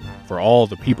hardship for all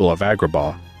the people of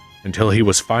Agrabah, until he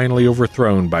was finally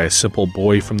overthrown by a simple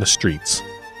boy from the streets.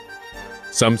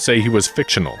 Some say he was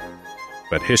fictional,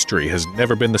 but history has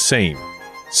never been the same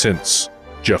since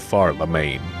Jafar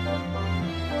Lamain.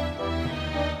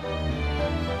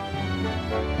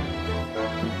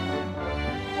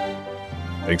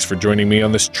 Thanks for joining me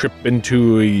on this trip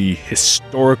into a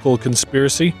historical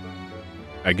conspiracy.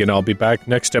 Again, I'll be back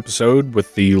next episode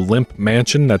with the Limp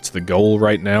Mansion. That's the goal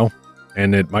right now.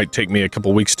 And it might take me a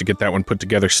couple weeks to get that one put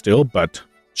together still, but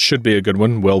should be a good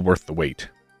one, well worth the wait.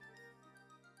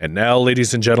 And now,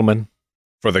 ladies and gentlemen,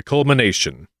 for the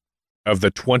culmination of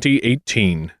the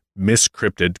 2018 Miss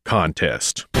Cryptid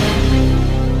Contest.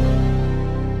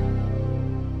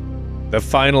 The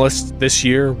finalists this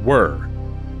year were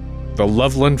the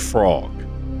Loveland Frog,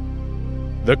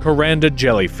 the Coranda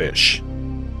Jellyfish,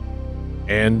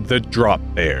 and the Drop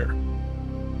Bear.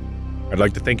 I'd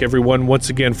like to thank everyone once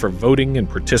again for voting and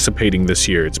participating this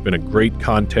year. It's been a great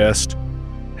contest,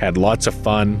 had lots of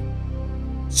fun.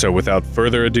 So without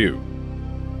further ado,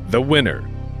 the winner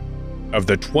of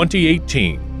the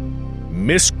 2018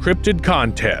 Miss Cryptid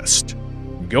Contest,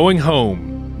 going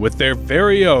home with their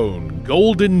very own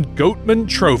Golden Goatman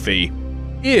Trophy,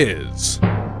 is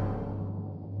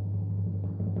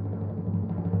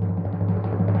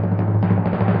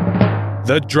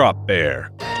the Drop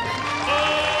Bear.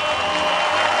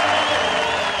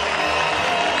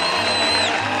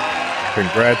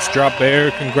 Congrats, Drop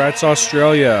Bear. Congrats,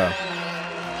 Australia.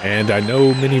 And I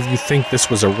know many of you think this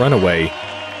was a runaway,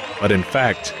 but in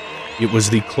fact, it was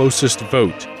the closest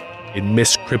vote in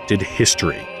Miss Cryptid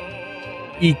history.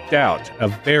 Eked out a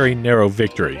very narrow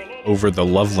victory over the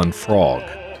Loveland Frog.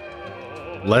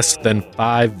 Less than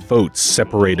 5 votes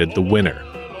separated the winner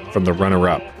from the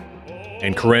runner-up.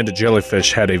 And Coranda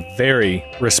Jellyfish had a very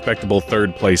respectable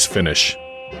third-place finish.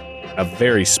 A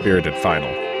very spirited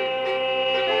final.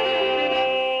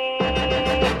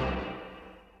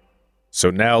 So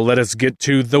now let us get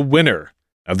to the winner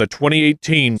of the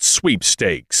 2018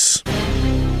 sweepstakes.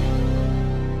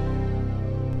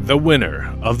 The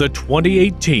winner of the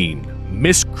 2018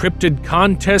 Miss Cryptid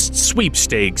Contest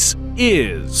sweepstakes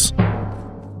is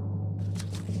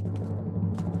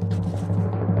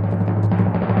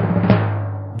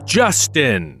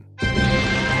Justin.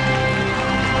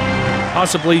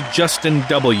 Possibly Justin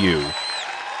W.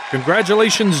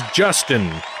 Congratulations,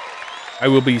 Justin. I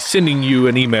will be sending you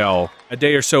an email a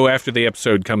day or so after the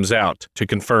episode comes out to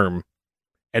confirm.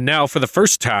 And now, for the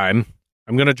first time,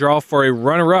 I'm going to draw for a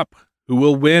runner-up who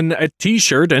will win a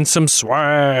t-shirt and some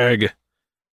swag.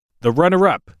 The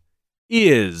runner-up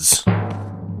is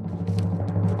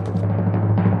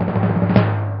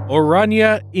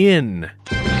Orania Inn.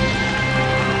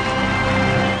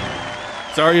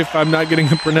 Sorry if I'm not getting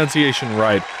the pronunciation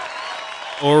right.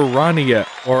 Orania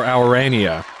or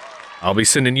Aurania. I'll be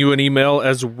sending you an email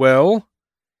as well.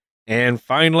 And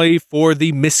finally, for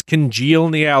the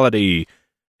miscongeniality,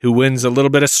 who wins a little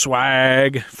bit of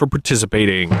swag for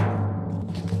participating.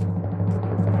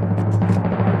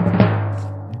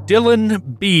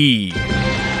 Dylan B.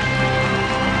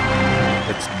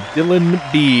 That's Dylan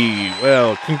B.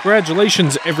 Well,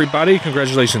 congratulations, everybody.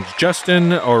 Congratulations,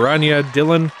 Justin, Orania,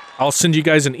 Dylan. I'll send you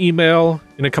guys an email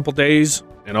in a couple days,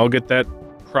 and I'll get that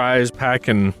prize pack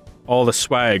and all the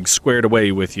swag squared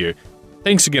away with you.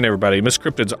 Thanks again, everybody. Miss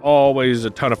Cryptid's always a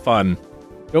ton of fun.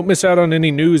 Don't miss out on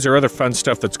any news or other fun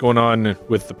stuff that's going on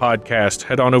with the podcast.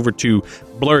 Head on over to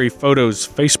Blurry Photos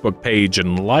Facebook page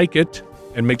and like it,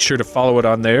 and make sure to follow it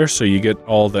on there so you get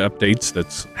all the updates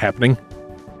that's happening.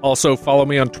 Also, follow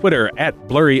me on Twitter at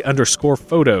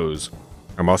blurry_photos.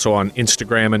 I'm also on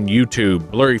Instagram and YouTube,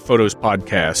 Blurry Photos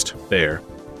Podcast there.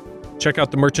 Check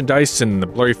out the merchandise in the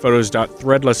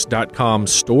blurryphotos.threadless.com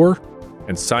store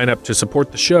and sign up to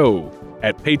support the show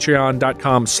at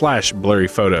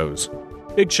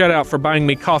patreon.com/blurryphotos. Big shout out for buying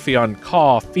me coffee on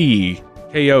Ko-fi,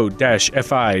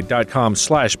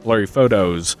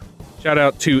 ko-fi.com/blurryphotos. Shout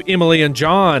out to Emily and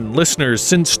John, listeners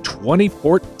since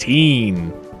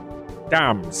 2014.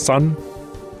 Damn, son.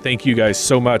 Thank you guys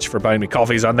so much for buying me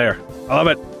coffees on there. I love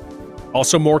it.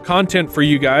 Also, more content for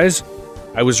you guys.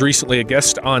 I was recently a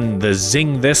guest on the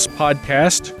Zing This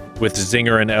podcast with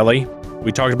Zinger and Ellie.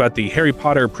 We talked about the Harry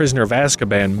Potter Prisoner of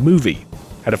Azkaban movie.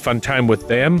 Had a fun time with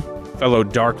them, fellow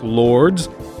Dark Lords,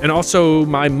 and also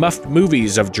my muffed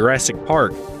movies of Jurassic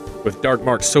Park with Dark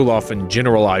Mark Soloff and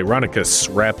General Ironicus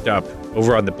wrapped up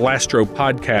over on the Blastro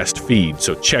podcast feed,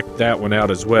 so check that one out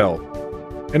as well.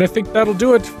 And I think that'll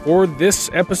do it for this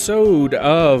episode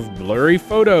of Blurry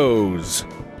Photos.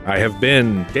 I have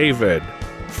been David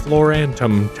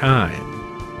Florantum Time.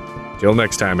 Till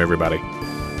next time, everybody.